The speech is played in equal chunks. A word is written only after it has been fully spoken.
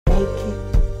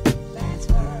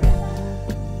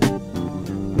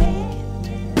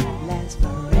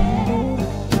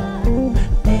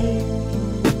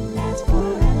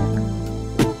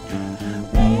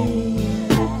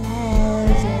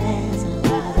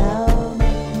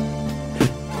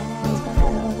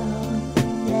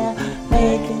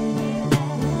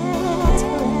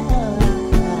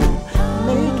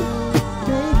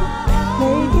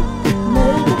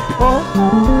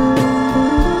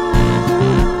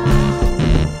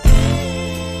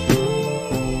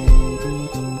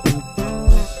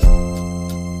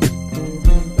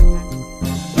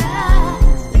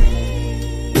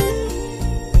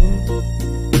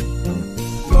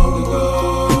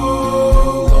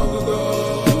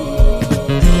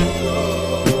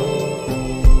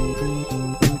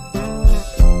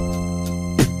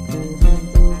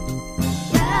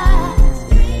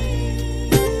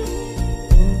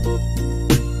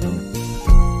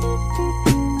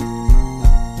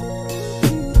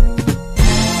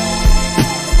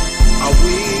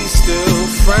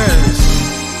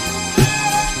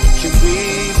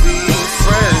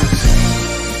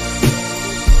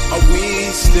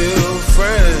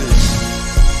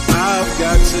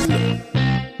to know.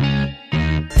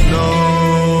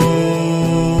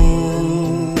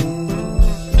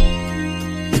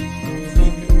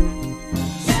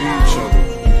 See each other.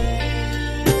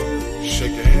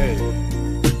 Shake your head.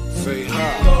 Say hi.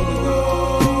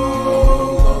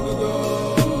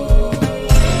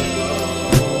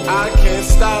 I can't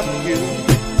stop you.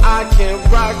 I can't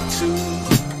rock to.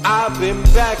 I've been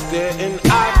back there and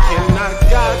I cannot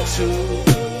got to,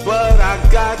 but I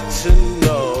got to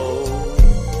know.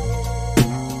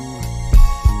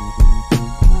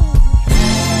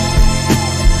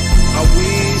 Are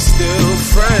we still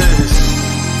friends?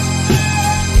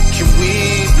 Can we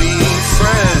be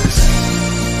friends?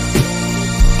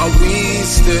 Are we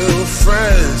still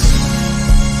friends?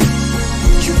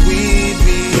 Can we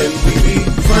be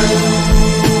friends?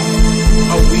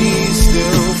 Are we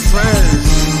still friends?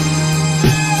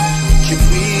 Can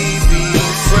we be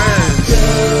friends?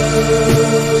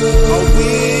 Are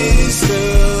we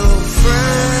still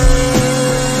friends?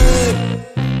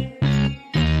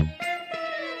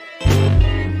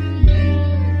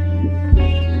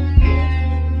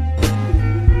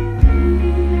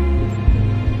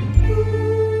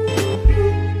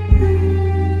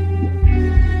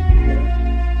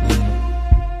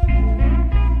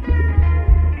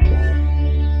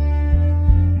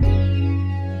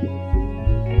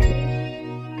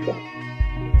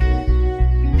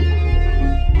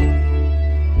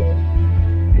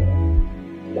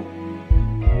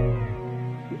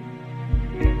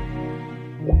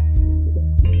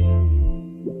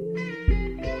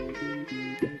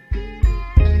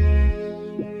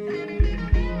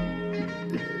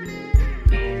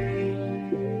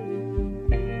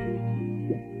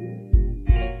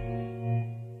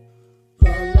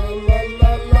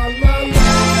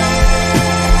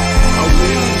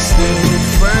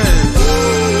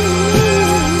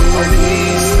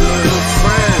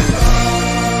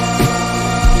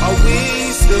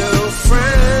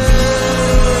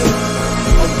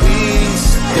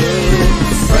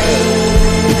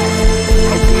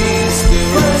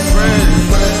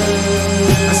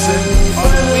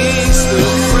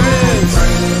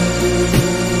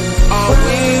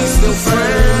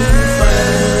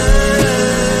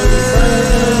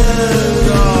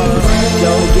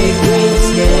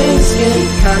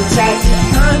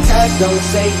 Don't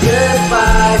say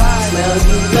goodbye, smell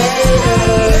you later.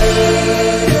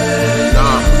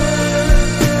 Nah,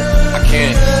 I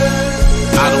can't.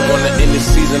 I don't wanna end the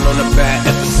season on a bad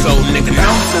episode, nigga.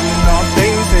 Bouncing on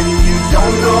things and you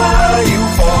don't know how you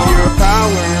fall. Your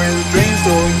power is drained,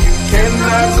 so you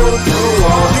cannot go through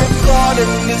all. You're caught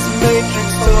in this matrix,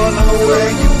 don't know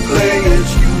where you play it.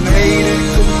 You made it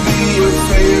to be your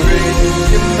favorite,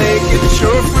 you make it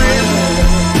your friend.